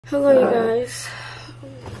Hello you guys.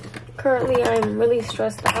 Currently I'm really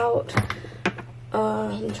stressed out.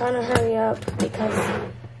 I'm trying to hurry up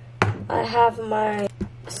because I have my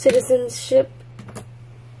citizenship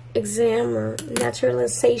exam or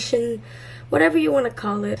naturalization, whatever you want to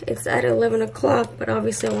call it. It's at 11 o'clock, but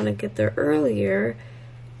obviously I want to get there earlier.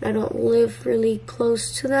 I don't live really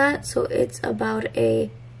close to that, so it's about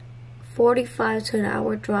a 45 to an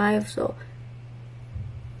hour drive. So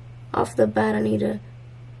off the bat I need to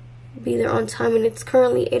be there on time, and it's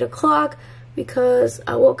currently 8 o'clock because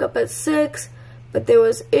I woke up at 6, but there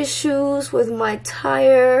was issues with my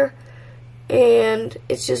tire, and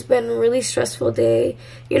it's just been a really stressful day.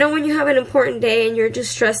 You know when you have an important day and you're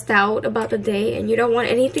just stressed out about the day and you don't want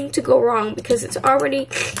anything to go wrong because it's already,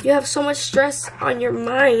 you have so much stress on your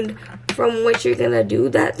mind from what you're gonna do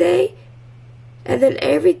that day, and then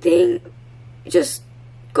everything just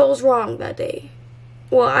goes wrong that day.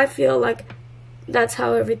 Well, I feel like that's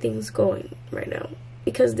how everything's going right now,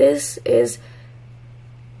 because this is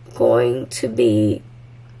going to be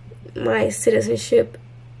my citizenship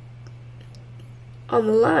on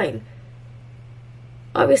the line.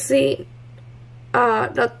 Obviously,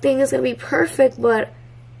 nothing is gonna be perfect, but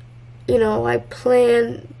you know, I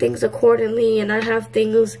plan things accordingly and I have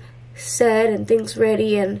things set and things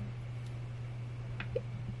ready, and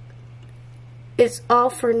it's all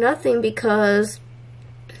for nothing because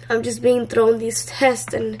I'm just being thrown these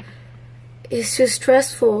tests and it's just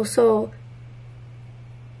stressful. So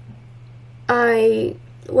I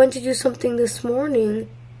went to do something this morning,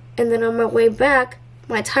 and then on my way back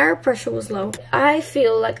my tire pressure was low. I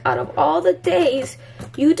feel like out of all the days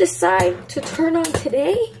you decide to turn on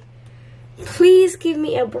today, please give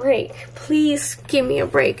me a break. Please give me a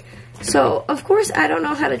break. So of course I don't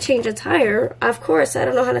know how to change a tire. Of course I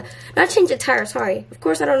don't know how to, not change a tire, sorry. Of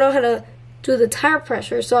course I don't know how to do the tire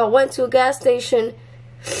pressure. So I went to a gas station,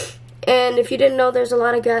 and if you didn't know, there's a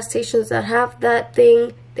lot of gas stations that have that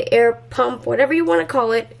thing, the air pump, whatever you want to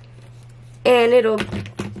call it, and it'll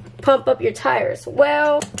pump up your tires.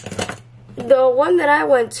 Well, the one that I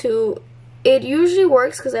went to, it usually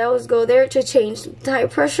works because I always go there to change tire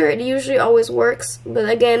pressure. It usually always works, but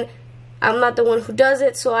again, I'm not the one who does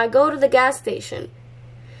it, so I go to the gas station.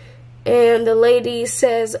 And the lady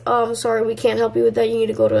says, oh, I'm sorry, we can't help you with that. You need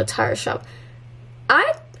to go to a tire shop.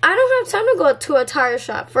 I don't have time to go to a tire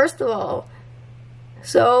shop, first of all.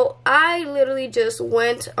 So I literally just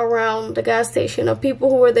went around the gas station of people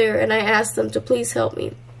who were there, and I asked them to please help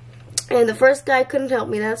me. And the first guy couldn't help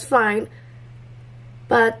me, that's fine.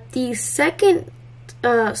 But the second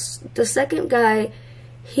guy,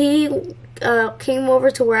 he came over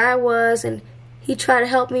to where I was, and he tried to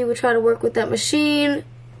help me. We tried to work with that machine.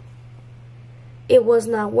 It was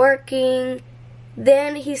not working.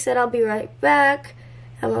 Then he said, I'll be right back.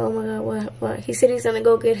 I'm like, oh my God, what? He said he's gonna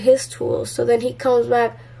go get his tools. So then he comes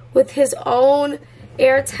back with his own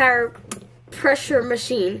air tire pressure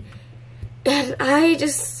machine. And I'm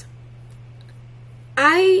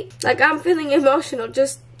feeling emotional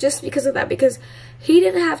just because of that, because he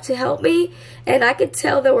didn't have to help me, and I could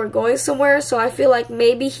tell that we're going somewhere, so I feel like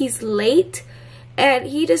maybe he's late, and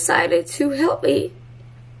he decided to help me.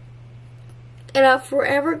 And I'm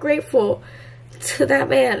forever grateful to that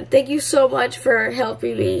man. Thank you so much for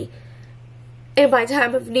helping me in my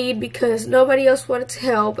time of need, because nobody else wanted to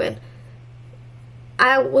help, and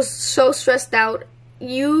I was so stressed out.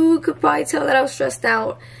 You could probably tell that I was stressed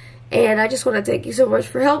out, and I just want to thank you so much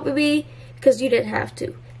for helping me, because you didn't have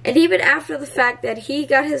to. And even after the fact that he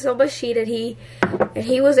got his own machine and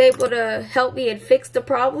he was able to help me and fix the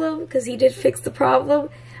problem, because he did fix the problem,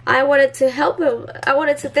 I wanted to help him. I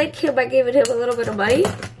wanted to thank him by giving him a little bit of money,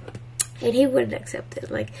 and he wouldn't accept it.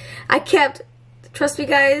 Like, I kept, trust me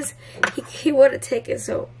guys, he wouldn't take it.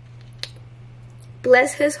 So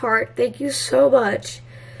bless his heart. Thank you so much.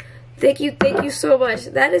 Thank you so much.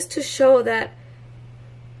 That is to show that,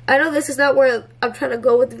 I know this is not where I'm trying to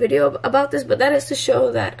go with the video about this, but that is to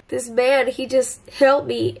show that this man, he just helped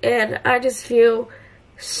me, and I just feel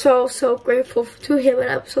so grateful to him, and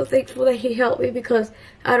I'm so thankful that he helped me, because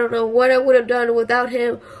I don't know what I would have done without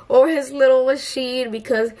him or his little machine,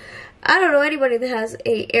 because I don't know anybody that has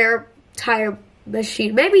a air tire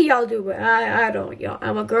machine. Maybe y'all do, but I don't, y'all.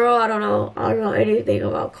 I'm a girl, I don't know anything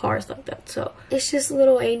about cars like that. So it's just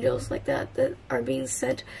little angels like that are being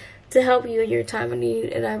sent to help you in your time of need,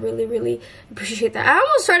 and I really appreciate that. I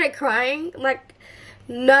almost started crying, like,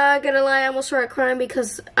 not gonna lie, I almost started crying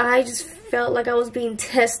because I just felt like I was being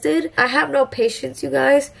tested. I have no patience, you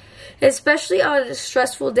guys, especially on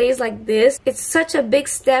stressful days like this. It's such a big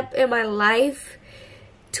step in my life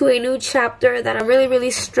to a new chapter that I'm really,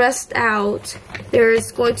 really stressed out.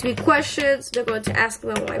 There's going to be questions. They're going to ask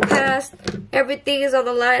me about my past. Everything is on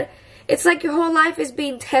the line. It's like your whole life is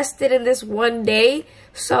being tested in this one day.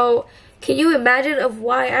 So can you imagine of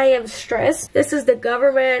why I am stressed? This is the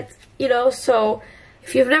government, you know, so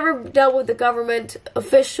if you've never dealt with the government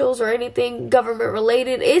officials or anything government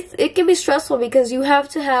related, it can be stressful because you have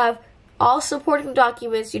to have all supporting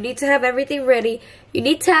documents. You need to have everything ready. You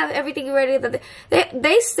need to have everything ready. That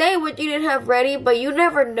they say what you didn't have ready, but you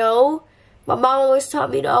never know. My mom always taught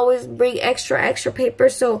me to always bring extra paper.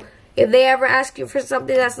 So if they ever ask you for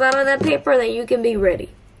something that's not on that paper, then you can be ready.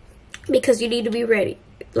 Because you need to be ready.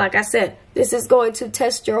 Like I said, this is going to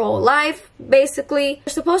test your whole life, basically.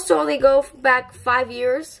 You're supposed to only go back 5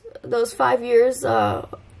 years. Those 5 years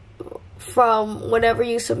from whenever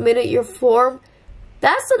you submitted your form.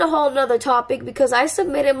 That's a whole nother topic because I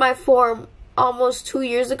submitted my form almost 2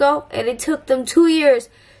 years ago. And it took them 2 years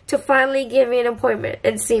to finally give me an appointment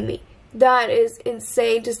and see me. That is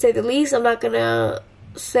insane to say the least. I'm not going to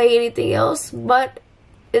say anything else but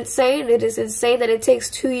insane. It is insane that it takes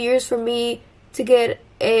 2 years for me to get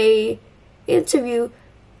a interview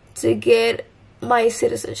to get my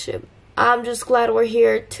citizenship. I'm just glad we're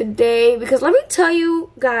here today because let me tell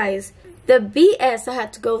you guys the BS I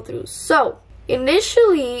had to go through. So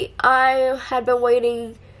initially I had been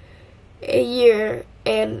waiting a year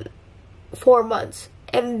and 4 months,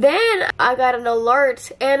 and then I got an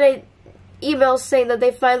alert and an email saying that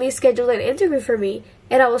they finally scheduled an interview for me,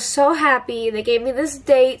 and I was so happy. They gave me this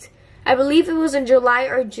date. I believe it was in July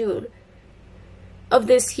or June of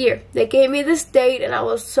this year. They gave me this date and I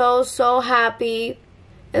was so happy.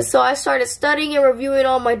 And so I started studying and reviewing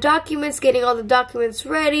all my documents, getting all the documents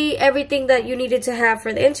ready, everything that you needed to have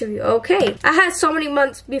for the interview. Okay, I had so many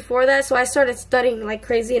months before that, so I started studying like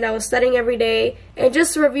crazy, and I was studying every day and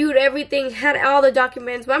just reviewed everything, had all the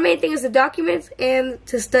documents. My main thing is the documents and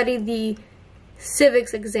to study the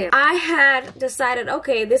civics exam. I had decided,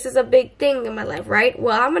 okay, this is a big thing in my life, right?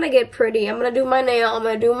 Well, I'm gonna get pretty. I'm gonna do my nail. I'm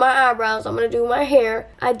gonna do my eyebrows. I'm gonna do my hair.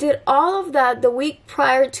 I did all of that the week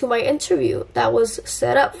prior to my interview that was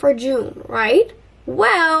set up for June, right?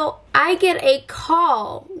 Well, I get a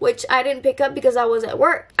call, which I didn't pick up because I was at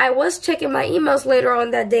work. I was checking my emails later on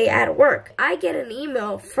that day at work. I get an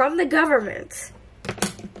email from the government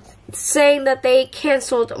saying that they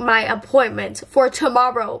canceled my appointment for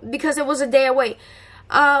tomorrow because it was a day away.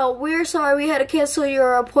 We're sorry, we had to cancel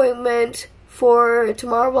your appointment for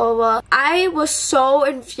tomorrow, blah, blah, blah. I was so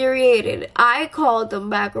infuriated. I called them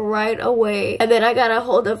back right away, and then I got a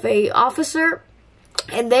hold of a officer,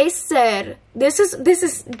 and they said, this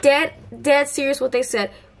is dead serious what they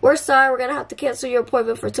said. We're sorry, we're gonna have to cancel your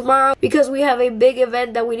appointment for tomorrow because we have a big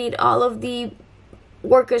event that we need all of the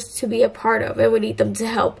workers to be a part of, and we need them to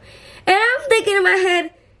help. And I'm thinking in my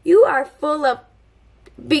head, you are full of,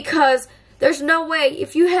 because there's no way,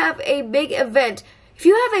 if you have a big event,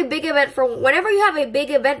 for whenever you have a big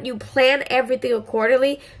event, you plan everything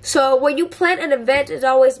accordingly. So when you plan an event, it's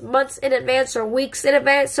always months in advance or weeks in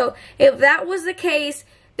advance. So if that was the case,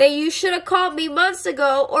 then you should have called me months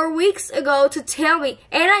ago or weeks ago to tell me.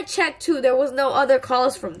 And I checked too, there was no other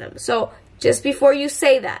calls from them. So just before you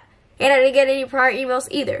say that. And I didn't get any prior emails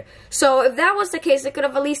either. So if that was the case, they could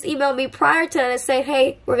have at least emailed me prior to that and said,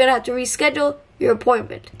 hey, we're going to have to reschedule your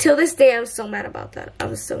appointment. Till this day, I'm still mad about that.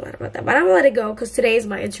 I'm still mad about that. But I'm going to let it go because today is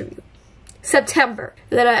my interview. September.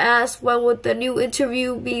 And then I asked when would the new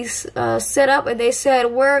interview be set up. And they said,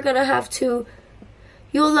 we're going to have to,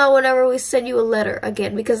 you'll know whenever we send you a letter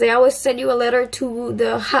again. Because they always send you a letter to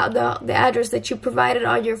the address that you provided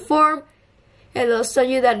on your form. And they'll send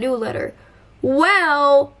you that new letter.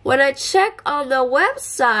 Well, when I check on the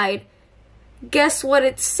website, guess what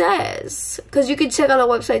it says? Because you can check on the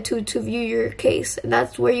website too to view your case. And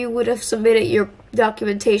that's where you would have submitted your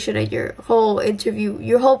documentation and your whole interview,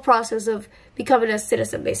 your whole process of becoming a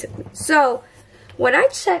citizen, basically. So, when I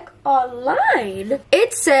check online,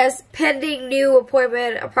 it says pending new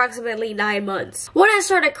appointment approximately 9 months. When I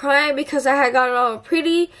started crying because I had gotten all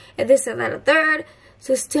pretty and this and that and third,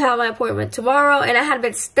 just to have my appointment tomorrow, and I had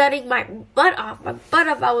been studying my butt off.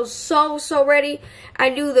 I was so ready. I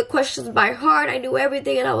knew the questions by heart. I knew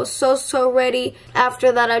everything, and I was so ready.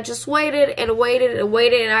 After that, I just waited and waited and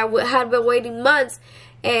waited, and I had been waiting months,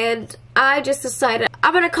 and I just decided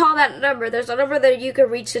I'm gonna call that number. There's a number that you can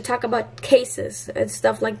reach to talk about cases and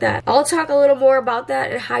stuff like that. I'll talk a little more about that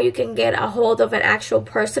and how you can get a hold of an actual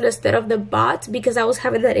person instead of the bot, because I was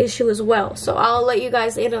having that issue as well. So I'll let you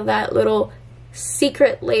guys in on that little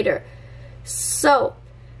secret later. So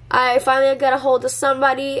I finally got a hold of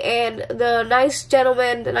somebody, and the nice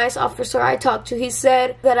gentleman, the nice officer I talked to, he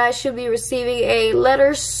said that I should be receiving a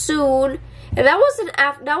letter soon. And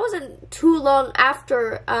that wasn't too long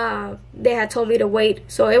after they had told me to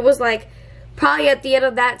wait. So it was like probably at the end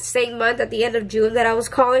of that same month, at the end of June, that I was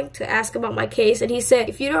calling to ask about my case. And he said,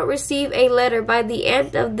 if you don't receive a letter by the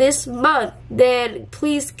end of this month, then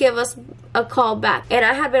please give us a call back. And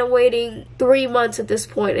I had been waiting 3 months at this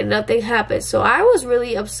point and nothing happened. So I was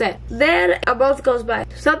really upset. Then a month goes by.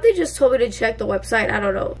 Something just told me to check the website. I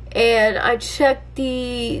don't know. And I checked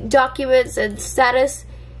the documents and status.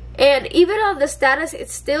 And even on the status, it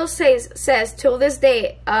still says till this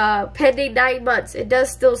day, pending 9 months. It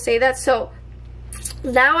does still say that. So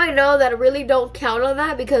now I know that I really don't count on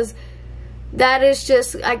that, because that is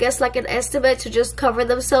just, I guess, like an estimate to just cover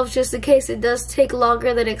themselves just in case it does take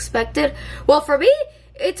longer than expected. Well, for me,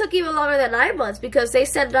 it took even longer than 9 months, because they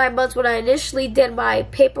said 9 months when I initially did my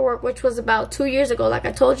paperwork, which was about 2 years ago, like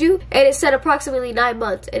I told you. And it said approximately 9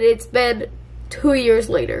 months, and it's been 2 years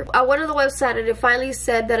later. I went on the website and it finally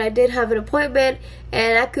said that I did have an appointment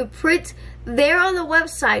and I could print there on the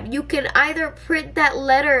website. You can either print that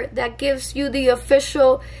letter that gives you the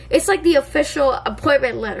official, it's like the official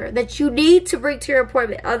appointment letter that you need to bring to your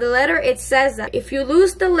appointment. On the letter, it says that if you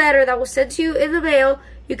lose the letter that was sent to you in the mail,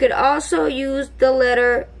 you can also use the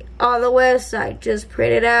letter on the website. Just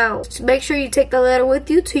print it out. Just make sure you take the letter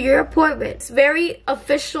with you to your appointment. It's very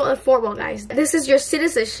official and formal, guys. This is your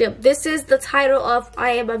citizenship. This is the title of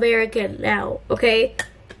I am American now, okay?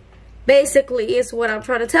 Basically, is what I'm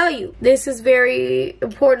trying to tell you. This is very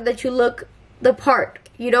important that you look the part.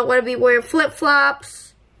 You don't want to be wearing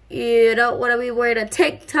flip-flops. You don't want to be wearing a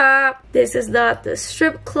tank top. This is not the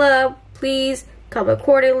strip club. Please come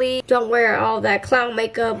accordingly. Don't wear all that clown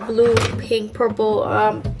makeup, blue, pink,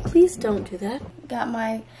 purple. Please don't do that. Got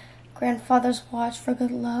my grandfather's watch for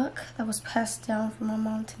good luck that was passed down from my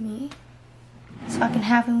mom to me, so I can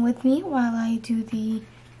have him with me while I do the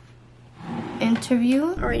interview.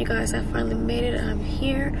 Alright, you guys, I finally made it. I'm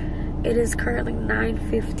here. It is currently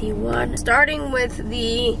 9:51. Starting with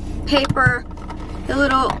the paper, the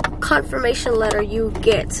little confirmation letter you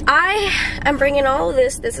get. I am bringing all of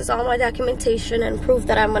this. This is all my documentation and proof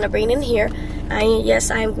that I'm going to bring in here.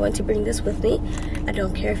 Yes, I am going to bring this with me. I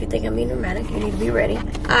don't care if you think I'm being dramatic. You need to be ready.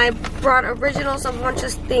 I brought originals of a bunch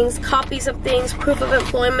of things, copies of things, proof of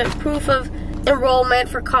employment, proof of enrollment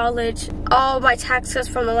for college, all my taxes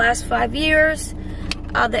from the last 5 years,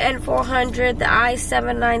 the N-400, the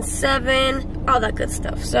I-797, all that good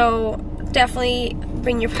stuff. So definitely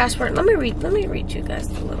bring your passport. Let me read you guys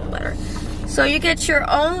the little letter. So you get your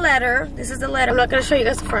own letter. This is the letter. I'm not going to show you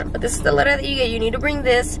guys the front, but this is the letter that you get. You need to bring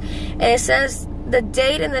this, and it says the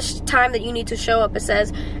date and the time that you need to show up. It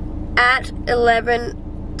says at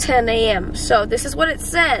 11:10 a.m. So this is what it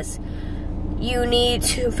says. You need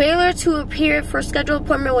to failure to appear for scheduled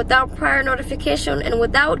appointment without prior notification and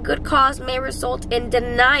without good cause may result in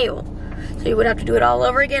denial. So you would have to do it all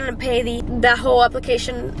over again and pay that whole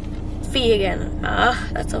application fee again.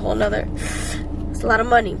 That's a whole nother, it's a lot of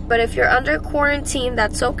money. But if you're under quarantine,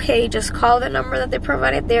 that's okay. Just call the number that they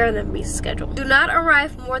provided there and then reschedule. Do not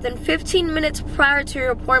arrive more than 15 minutes prior to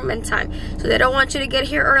your appointment time. So they don't want you to get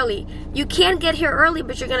here early. You can get here early,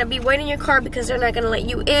 but you're going to be waiting in your car because they're not going to let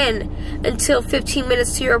you in until 15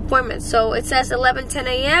 minutes to your appointment. So it says 11:10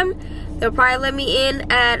 a.m. They'll probably let me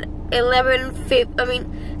in at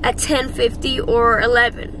 10:50 or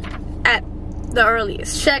 11 at the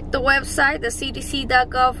earliest. Check the website, the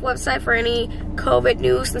cdc.gov website, for any COVID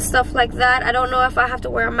news and stuff like that. I don't know if I have to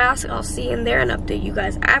wear a mask. I'll see in there and update you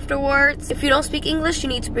guys afterwards. If you don't speak English, you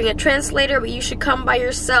need to bring a translator, but you should come by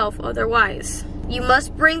yourself otherwise. You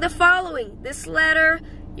must bring the following: this letter,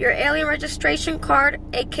 your alien registration card,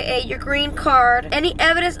 aka your green card, any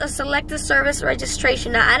evidence of selected service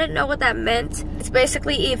registration. Now, I didn't know what that meant. It's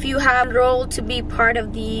basically if you have enrolled to be part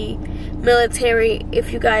of the military, if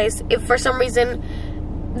for some reason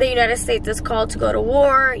the United States is called to go to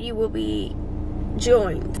war, you will be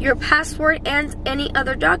joined. Your passport and any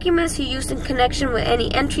other documents you used in connection with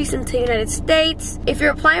any entries into the United States. If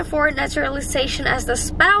you're applying for naturalization as the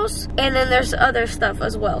spouse, and then there's other stuff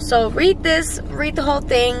as well. So read the whole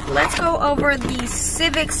thing. Let's go over the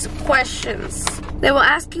civics questions. They will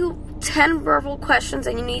ask you 10 verbal questions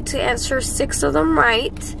and you need to answer 6 of them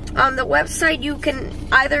right. On the website, you can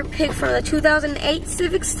either pick from the 2008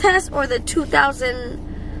 civics test or the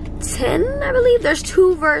 2010, I believe. There's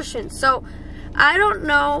 2 versions. So I don't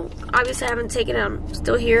know, obviously I haven't taken it, I'm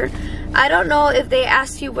still here. I don't know if they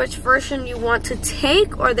ask you which version you want to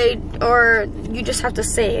take, or you just have to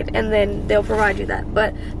say it and then they'll provide you that.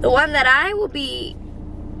 But the one that I will be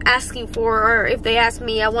asking for, or if they ask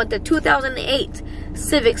me, I want the 2008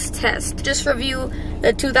 Civics test. Just review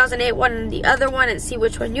the 2008 one and the other one and see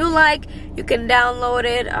which one you like. You can download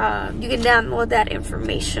it. You can download that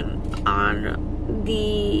information on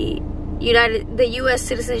the U.S.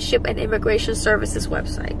 Citizenship and Immigration Services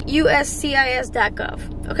website,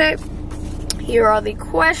 USCIS.gov. Okay, here are the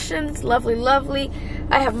questions. Lovely, lovely.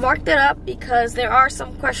 I have marked it up because there are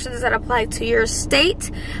some questions that apply to your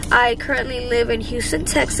state. I currently live in Houston,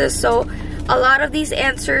 Texas, so a lot of these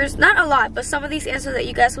answers, not a lot, but some of these answers that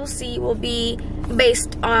you guys will see will be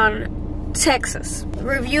based on Texas.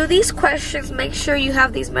 Review these questions. Make sure you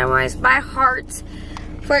have these memorized by heart.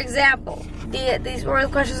 For example, these were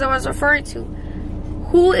the questions I was referring to.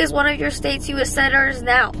 Who is one of your state's U.S. senators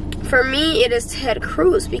now? For me, it is Ted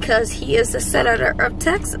Cruz, because he is the senator of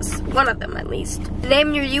Texas. One of them, at least.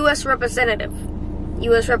 Name your U.S. representative.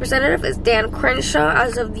 U.S. representative is Dan Crenshaw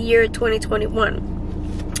as of the year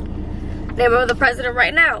 2021. Name of the president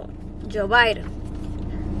right now, Joe Biden.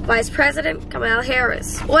 Vice President, Kamala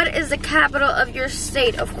Harris. What is the capital of your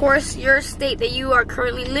state? Of course, your state that you are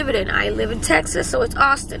currently living in. I live in Texas, so it's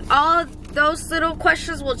Austin. All of those little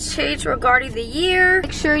questions will change regarding the year.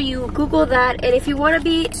 Make sure you Google that, and if you want to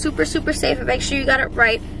be super safe and make sure you got it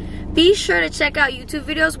right, be sure to check out YouTube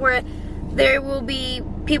videos where there will be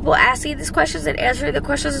people asking these questions and answering the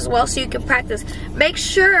questions as well, so you can practice. Make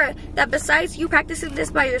sure that besides you practicing this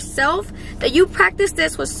by yourself, that you practice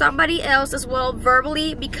this with somebody else as well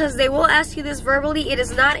verbally, because they will ask you this verbally. It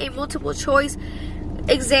is not a multiple choice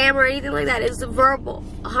exam or anything like that. It's verbal,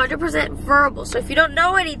 100% verbal. So if you don't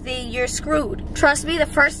know anything, you're screwed. Trust me, the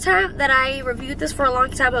first time that I reviewed this for a long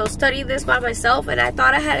time, I was studying this by myself and I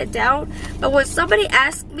thought I had it down, but when somebody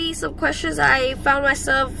asked me some questions, I found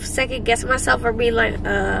myself second guessing myself or being like,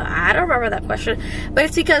 I don't remember that question. But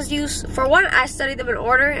it's because for one, I studied them in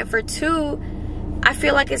order, and for two, I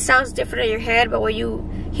feel like it sounds different in your head, but when you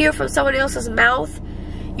hear from someone else's mouth,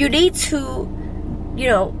 you need to,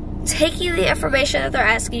 taking the information that they're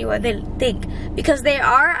asking you and then think, because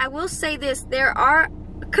I will say this, there are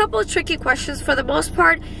a couple of tricky questions. For the most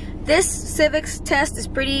part, this civics test is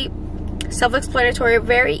pretty self-explanatory,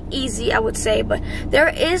 very easy, I would say, but there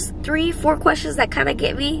is 3-4 questions that kind of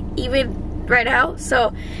get me even right now,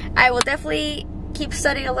 so I will definitely keep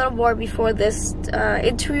studying a little more before this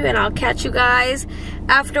interview, and I'll catch you guys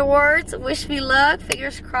afterwards. Wish me luck,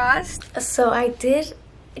 fingers crossed. So I did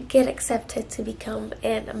get accepted to become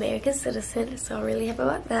an American citizen, so I'm really happy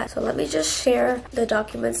about that. So let me just share the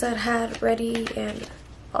documents that I had ready and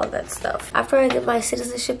all that stuff. After I did my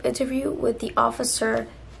citizenship interview with the officer,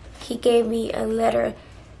 he gave me a letter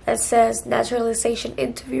that says naturalization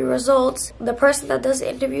interview results. The person that does the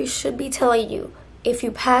interview should be telling you if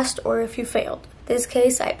you passed or if you failed. In this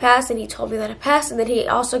case, I passed, and he told me that I passed, and then he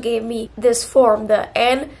also gave me this form, the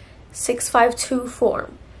N652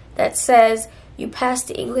 Form, that says you passed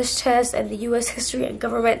the English test and the U.S. history and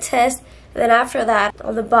government test. And then after that,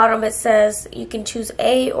 on the bottom it says you can choose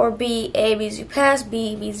A or B. A means you passed,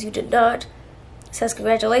 B means you did not. It says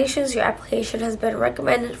congratulations, your application has been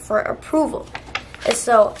recommended for approval. And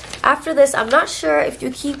so after this, I'm not sure if you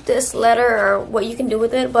keep this letter or what you can do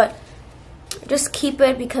with it, but just keep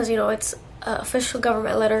it because it's an official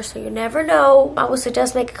government letter, so you never know. I would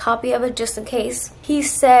suggest make a copy of it just in case. He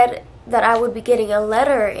said that I would be getting a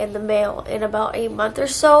letter in the mail in about a month or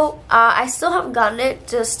so. I still haven't gotten it,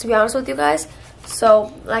 just to be honest with you guys.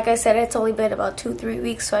 So like I said, it's only been about 2-3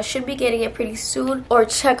 weeks, so I should be getting it pretty soon. Or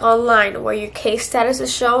check online where your case status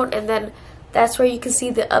is shown, and then that's where you can see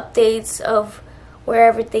the updates of where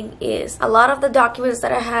everything is. A lot of the documents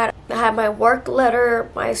that I had my work letter,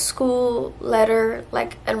 my school letter,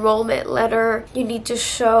 like enrollment letter. You need to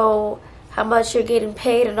show how much you're getting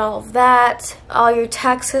paid and all of that. All your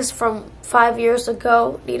taxes from 5 years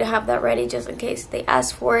ago, need to have that ready just in case they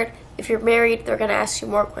ask for it. If you're married, they're gonna ask you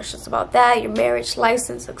more questions about that, your marriage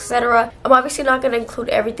license, etc. I'm obviously not gonna include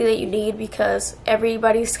everything that you need because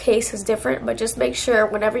everybody's case is different, but just make sure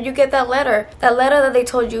whenever you get that letter that they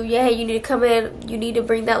told you, yeah, you need to come in, you need to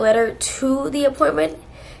bring that letter to the appointment.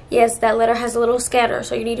 Yes, that letter has a little scanner,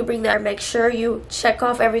 so you need to bring that. Make sure you check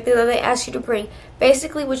off everything that they ask you to bring.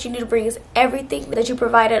 Basically, what you need to bring is everything that you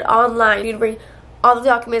provided online. You need to bring all the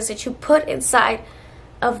documents that you put inside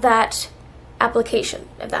of that application,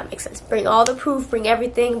 if that makes sense. Bring all the proof, bring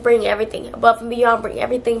everything above and beyond, bring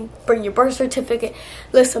everything, bring your birth certificate.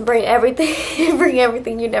 Listen, bring everything, bring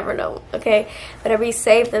everything, you never know, okay? Better be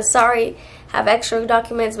safe than sorry. Have extra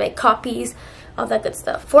documents, make copies, all that good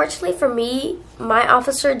stuff. Fortunately for me, my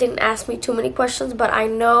officer didn't ask me too many questions, but I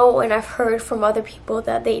know and I've heard from other people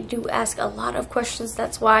that they do ask a lot of questions.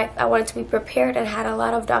 That's why I wanted to be prepared and had a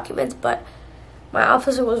lot of documents, but My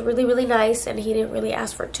officer was really, really nice, and he didn't really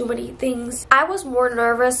ask for too many things. I was more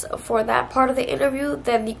nervous for that part of the interview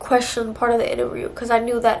than the question part of the interview, because I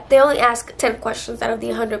knew that they only ask 10 questions out of the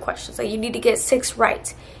 100 questions, and you need to get 6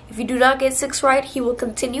 right. If you do not get 6 right, he will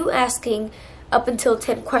continue asking up until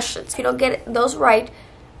 10 questions. If you don't get those right,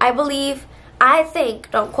 I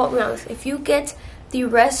think, don't quote me on this, if you get the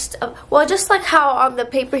rest of, well, just like how on the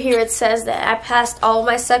paper here it says that I passed all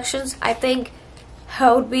my sections, I think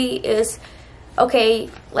how it would be is, okay,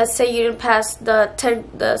 let's say you didn't pass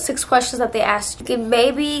the 6 questions that they asked. You can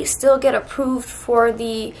maybe still get approved for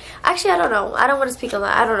the, actually I don't know, I don't want to speak on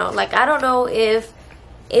that. I don't know, like I don't know if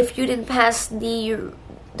you didn't pass the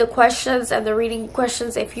questions and the reading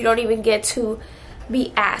questions, if you don't even get to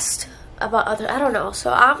be asked about other, I don't know.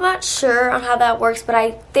 So I'm not sure on how that works, but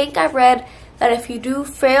I think I read that if you do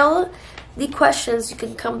fail the questions, you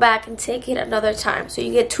can come back and take it another time. So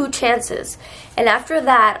you get 2 chances. And after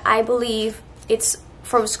that, I believe it's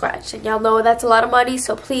from scratch. And y'all know that's a lot of money.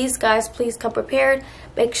 So please, guys, please come prepared.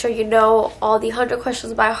 Make sure you know all the 100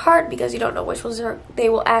 questions by heart, because you don't know which ones they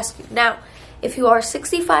will ask you. Now, if you are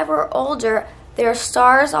 65 or older, there are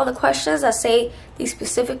stars on the questions that say the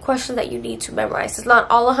specific question that you need to memorize. It's not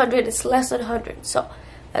all 100, it's less than 100. So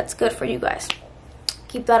that's good for you guys.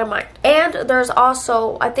 Keep that in mind. And there's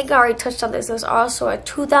also, I think I already touched on this, there's also a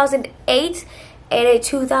 2008 and a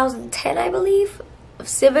 2010, I believe, of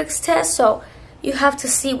civics test. So you have to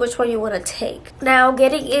see which one you want to take. Now,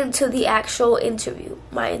 getting into the actual interview,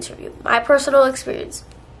 my personal experience.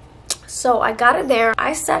 So I got in there,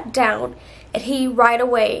 I sat down, and he right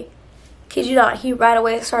away, kid you not, he right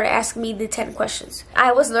away started asking me the 10 questions.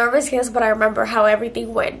 I was nervous, yes, but I remember how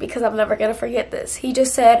everything went, because I'm never going to forget this. He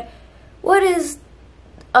just said,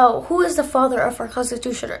 who is the father of our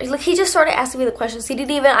Constitution? Like, he just started asking me the questions. He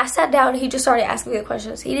didn't even, I sat down and he just started asking me the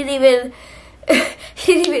questions. He didn't even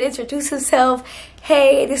introduce himself.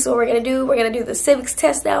 Hey, this is what we're going to do. We're going to do the civics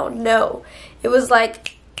test now. No. It was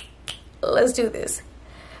like, let's do this.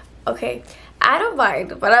 Okay. I don't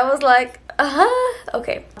mind, but I was like,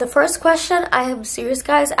 okay. The first question, I am serious,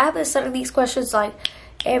 guys. I have been studying these questions like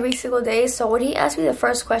every single day. So when he asked me the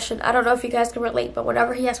first question, I don't know if you guys can relate, but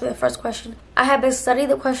whenever he asked me the first question, I have been studying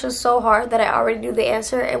the question so hard that I already knew the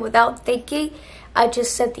answer, and without thinking, I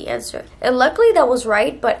just said the answer. And luckily that was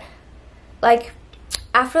right, but like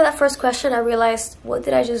after that first question, I realized, what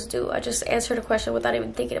did I just do? I just answered a question without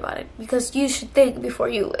even thinking about it, because you should think before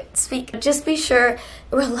you speak. Just be sure,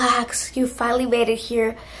 relax, you finally made it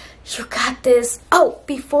here. You got this. Oh,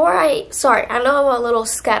 sorry, I know I'm a little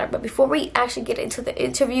scattered, but before we actually get into the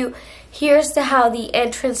interview, here's how the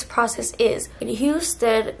entrance process is. In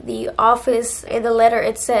Houston, the office, in the letter,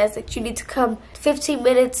 it says that you need to come 15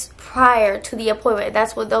 minutes prior to the appointment.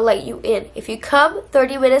 That's when they'll let you in. If you come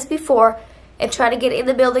 30 minutes before and try to get in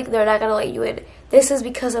the building, they're not going to let you in. This is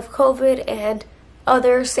because of COVID and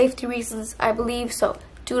other safety reasons, I believe. So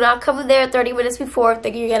do not come in there 30 minutes before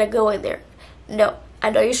thinking you're going to go in there. No. I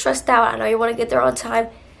know you're stressed out. I know you want to get there on time.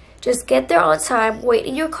 Just get there on time. Wait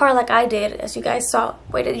in your car like I did, as you guys saw.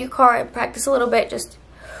 Wait in your car and practice a little bit. Just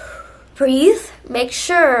breathe. Make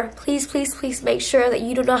sure, please, please, please make sure that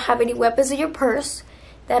you do not have any weapons in your purse.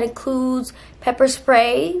 That includes pepper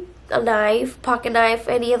spray, a knife, pocket knife,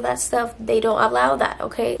 any of that stuff. They don't allow that,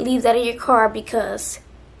 okay? Leave that in your car, because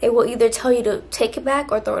they will either tell you to take it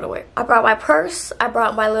back or throw it away. I brought my purse. I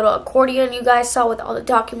brought my little accordion you guys saw with all the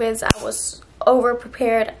documents. I was over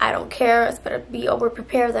prepared. I don't care. It's better be over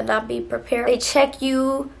prepared than not be prepared. They check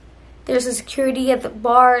you. There's a security at the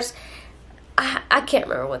bars. I can't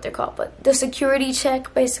remember what they're called, but the security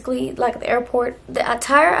check, basically, like the airport. The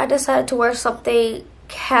attire, I decided to wear something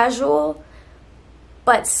casual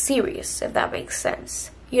but serious, if that makes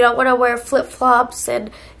sense. You don't want to wear flip-flops,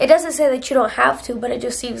 and it doesn't say that you don't have to, but it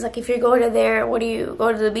just seems like if you're going to there, what do you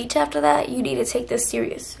go to the beach after that? You need to take this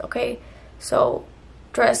serious, okay? So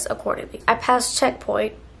dress accordingly. I passed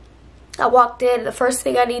checkpoint. I walked in. The first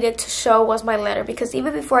thing I needed to show was my letter, because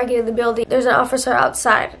even before I get in the building, there's an officer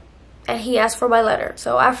outside and he asked for my letter.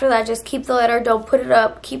 So after that, just keep the letter. Don't put it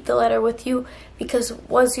up. Keep the letter with you, because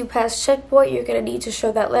once you pass checkpoint, you're going to need to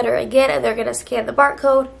show that letter again, and they're going to scan the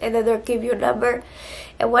barcode, and then they'll give you a number.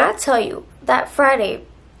 And when I tell you, that Friday,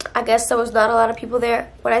 I guess there was not a lot of people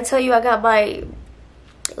there. When I tell you I got my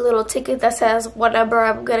little ticket that says what number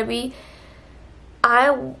I'm going to be,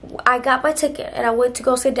 I got my ticket and I went to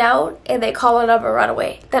go sit down, and they call a number right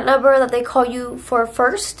away. That number that they call you for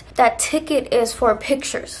first, that ticket is for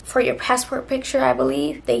pictures, for your passport picture, I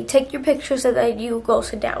believe. They take your pictures and then you go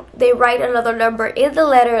sit down. They write another number in the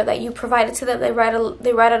letter that you provided to them. They write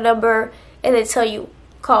a number and they tell you,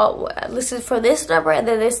 listen for this number and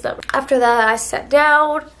then this number. After that, I sat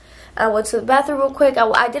down. I went to the bathroom real quick.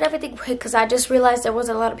 I did everything quick because I just realized there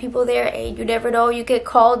wasn't a lot of people there, and you never know, you get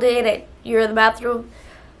called in and you're in the bathroom.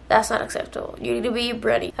 That's not acceptable. You need to be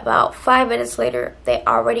ready. About 5 minutes later, they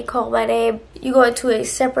already called my name. You go into a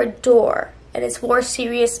separate door, and it's more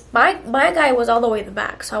serious. My guy was all the way in the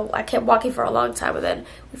back, so I kept walking for a long time, and then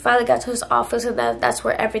we finally got to his office, and that's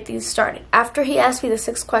where everything started. After he asked me the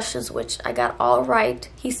 6 questions, which I got all right,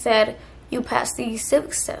 he said, "You passed the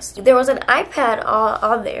civics test." There was an iPad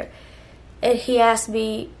on there, and he asked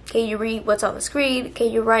me, "Can you read what's on the screen?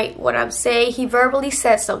 Can you write what I'm saying?" He verbally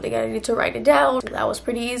said something, and I needed to write it down. That was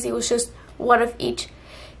pretty easy. It was just one of each.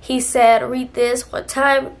 He said, "Read this one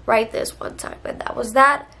time, write this one time," and that was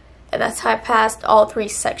that. And that's how I passed all 3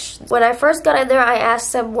 sections. When I first got in there, I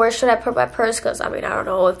asked him, where should I put my purse? Because, I mean, I don't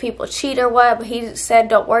know if people cheat or what, but he said,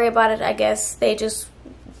 don't worry about it. I guess they just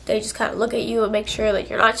kind of look at you and make sure that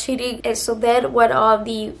you're not cheating. And so then when on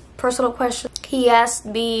the personal question, he asked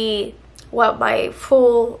me what my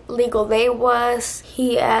full legal name was.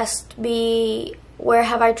 He asked me, where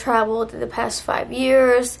have I traveled in the past 5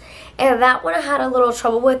 years? And that one I had a little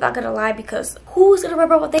trouble with, not gonna lie, because who's gonna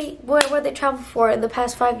remember where they traveled for in the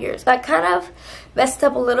past 5 years? That kind of messed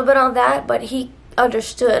up a little bit on that, but he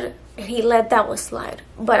understood and he let that one slide.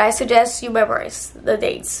 But I suggest you memorize the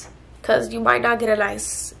dates, because you might not get a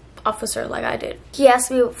nice officer like I did. He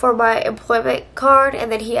asked me for my employment card,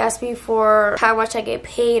 and then he asked me for how much I get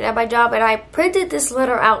paid at my job, and I printed this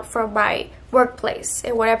letter out from my workplace.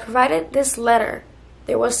 And when I provided this letter,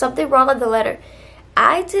 there was something wrong on the letter.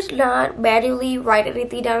 I did not manually write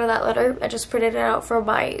anything down in that letter. I just printed it out from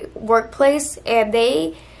my workplace, and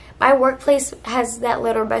my workplace has that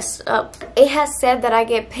letter messed up. It has said that I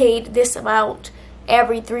get paid this amount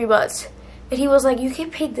every 3 months. And he was like, "You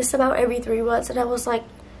get paid this amount every 3 months?" And I was like,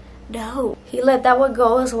 no. He let that one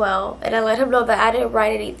go as well, and I let him know that I didn't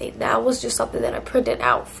write anything. That was just something that I printed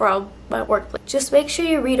out from my workplace. Just make sure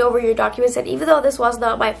you read over your documents, and even though this was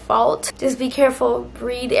not my fault, just be careful.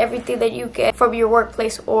 Read everything that you get from your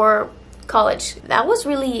workplace or college. That was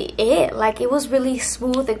really it. Like, it was really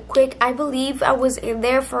smooth and quick. I believe I was in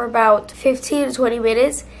there for about 15 to 20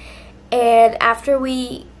 minutes, and after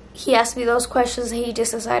he asked me those questions, he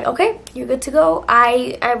just decided, okay, you're good to go.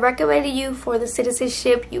 I recommended you for the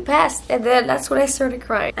citizenship, you passed. And then that's when I started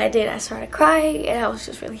crying. I started crying, and I was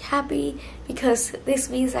just really happy because this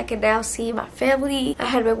means I can now see my family. I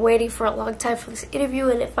had been waiting for a long time for this interview,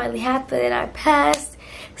 and it finally happened, and I passed.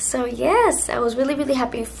 So yes, I was really, really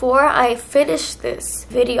happy. Before I finished this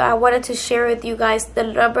video, I wanted to share with you guys the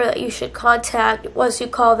number that you should contact once you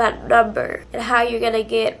call that number and how you're gonna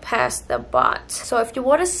get past the bot. So if you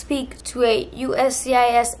want to speak to a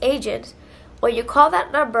USCIS agent, when you call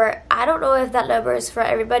that number, I don't know if that number is for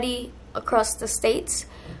everybody across the states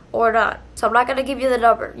or not. So I'm not going to give you the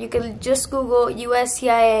number. You can just Google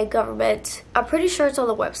USCIS government. I'm pretty sure it's on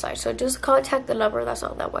the website. So just contact the number that's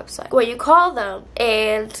on that website. When you call them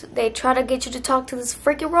and they try to get you to talk to this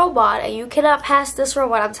freaking robot, and you cannot pass this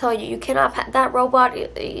robot, I'm telling you, you cannot that robot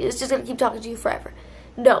is just going to keep talking to you forever.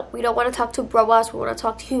 No, we don't want to talk to robots. We want to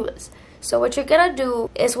talk to humans. So what you're gonna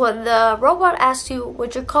do is when the robot asks you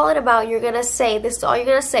what you're calling about, you're gonna say, this is all you're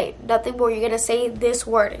gonna say, nothing more. You're gonna say this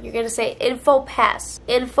word. You're gonna say info pass.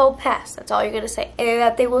 Info pass. That's all you're gonna say. And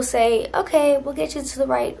that they will say, okay, we'll get you to the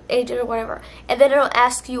right agent or whatever. And then it'll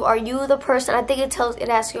ask you, are you the person, I think it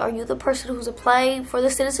asks you, are you the person who's applying for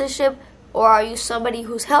the citizenship, or are you somebody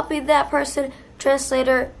who's helping that person?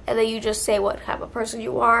 Translator, and then you just say what type of person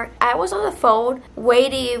you are. I was on the phone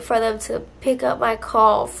waiting for them to pick up my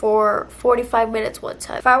call for 45 minutes one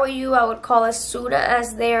time. If I were you, I would call as soon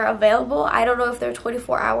as they're available. I don't know if they're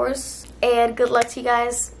 24 hours. And good luck to you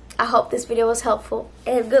guys. I hope this video was helpful,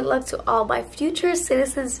 and good luck to all my future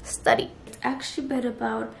citizens studying. It's actually been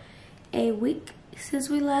about a week since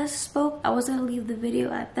we last spoke. I was gonna leave the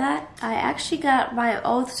video at that. I actually got my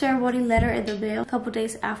oath ceremony letter in the mail a couple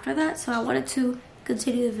days after that, so I wanted to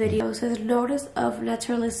continue the video. It says Notice of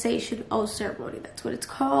Naturalization Oath Ceremony. That's what it's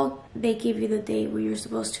called. They give you the date where you're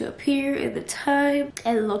supposed to appear, and the time,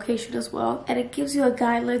 and the location as well. And it gives you a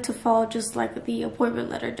guideline to follow, just like the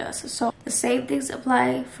appointment letter does. So the same things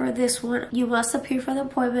apply for this one. You must appear for the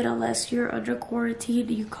appointment unless you're under quarantine.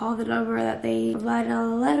 You call the number that they provided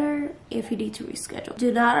on the letter if you need to reschedule.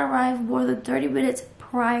 Do not arrive more than 30 minutes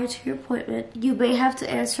prior to your appointment. You may have to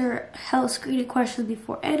answer health screening questions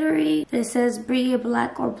before entering. And it says bring a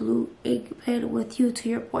black or blue ink pen with you to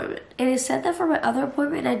your appointment. And it said that for my other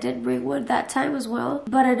appointment, I did bring one that time as well,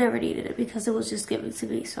 but I never needed it because it was just given to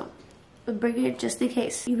me. So I'm bringing it just in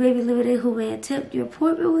case. You may be limited who may attempt your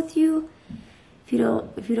appointment with you. If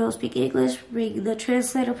If you don't speak English, bring the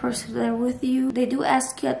translator person there with you. They do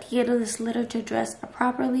ask you at the end of this letter to dress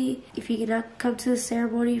properly. If you cannot come to the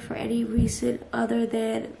ceremony for any reason other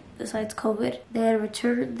than besides COVID, then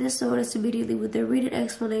return this notice immediately with a written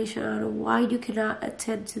explanation on why you cannot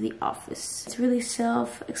attend to the office. It's really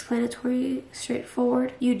self-explanatory,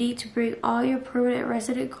 straightforward. You need to bring all your permanent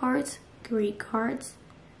resident cards, green cards,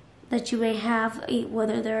 that you may have,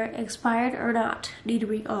 whether they're expired or not. You need to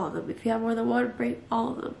bring all of them. If you have more than one, bring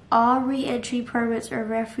all of them. All re-entry permits or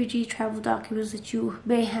refugee travel documents that you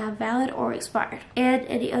may have valid or expired. And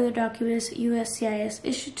any other documents USCIS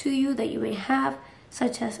issued to you that you may have,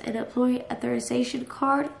 such as an employee authorization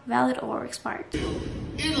card, valid or expired.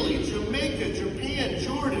 Italy, Jamaica, Japan,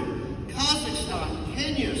 Jordan, Kazakhstan,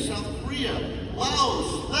 Kenya, South Korea,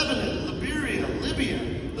 Laos, Lebanon, Liberia, Libya,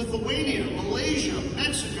 Lithuania, Malaysia,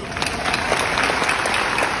 Mexico.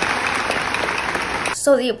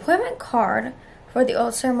 So the appointment card for the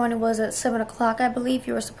oath ceremony was at 7 o'clock. I believe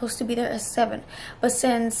you were supposed to be there at 7. But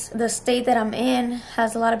since the state that I'm in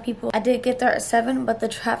has a lot of people, I did get there at 7, but the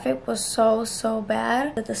traffic was so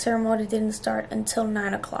bad that the ceremony didn't start until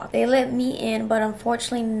 9 o'clock. They let me in, but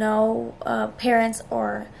unfortunately no parents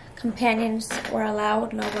or companions were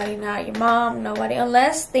allowed. Nobody, not your mom, nobody,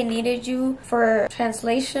 unless they needed you for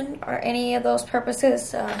translation or any of those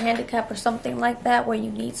purposes, handicap or something like that, where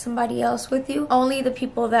you need somebody else with you. Only the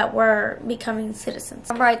people that were becoming citizens.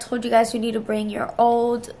 Remember I told you guys you need to bring your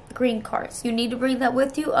old green cards. You need to bring that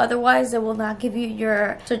with you, otherwise they will not give you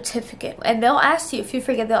your certificate. And they'll ask you, if you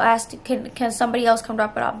forget, they'll ask you, can somebody else come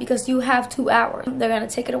drop it off, because you have 2 hours. They're gonna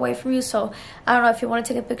take it away from you. So I don't know if you want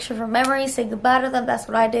to take a picture for memory, say goodbye to them. That's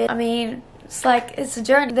what I did. I mean, it's a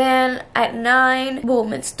journey. Then at 9,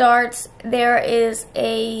 boom, it starts. There is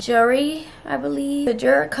a jury, I believe. The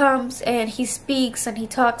juror comes and he speaks and he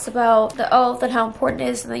talks about the oath and how important it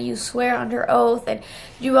is, and then you swear under oath and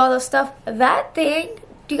do all this stuff. That thing,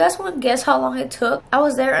 do you guys want to guess how long it took? I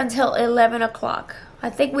was there until 11 o'clock. I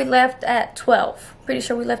think we left at 12. Pretty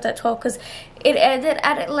sure we left at 12 because it ended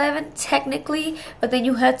at 11 technically, but then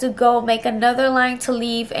you had to go make another line to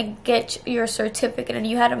leave and get your certificate, and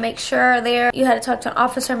you had to make sure there, you had to talk to an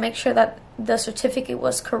officer, make sure that the certificate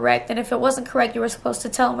was correct, and if it wasn't correct, you were supposed to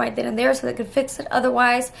tell them right then and there so they could fix it.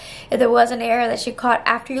 Otherwise, if there was an error that she caught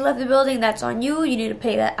after you left the building, that's on you. You need to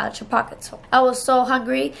pay that out your pocket. So I was so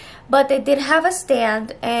hungry, but they did have a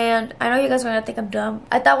stand, and I know you guys are gonna think I'm dumb.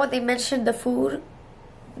 I thought when they mentioned the food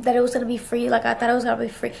that it was gonna be free, like I thought it was gonna be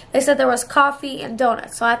free. They said there was coffee and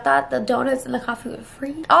donuts, so I thought the donuts and the coffee were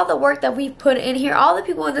free. All the work that we put in here, all the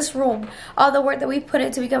people in this room, all the work that we put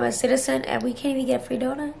in to become a citizen, and we can't even get a free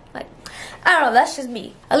donut. Like, I don't know, that's just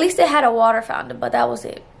me. At least they had a water fountain, but that was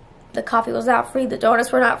it. The coffee was not free, the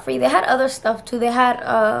donuts were not free. They had other stuff too. They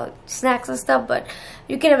had snacks and stuff, but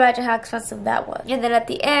you can imagine how expensive that was. And then at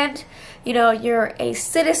the end, you know, you're a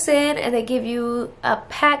citizen, and they give you a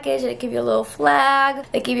package, they give you a little flag,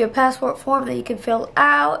 they give you a passport form that you can fill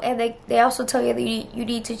out, and they also tell you that you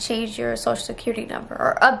need to change your social security number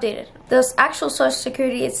or update it. The actual social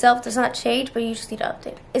security itself does not change, but you just need to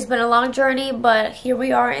update it. It's been a long journey, but here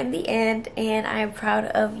we are in the end, and I am proud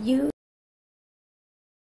of you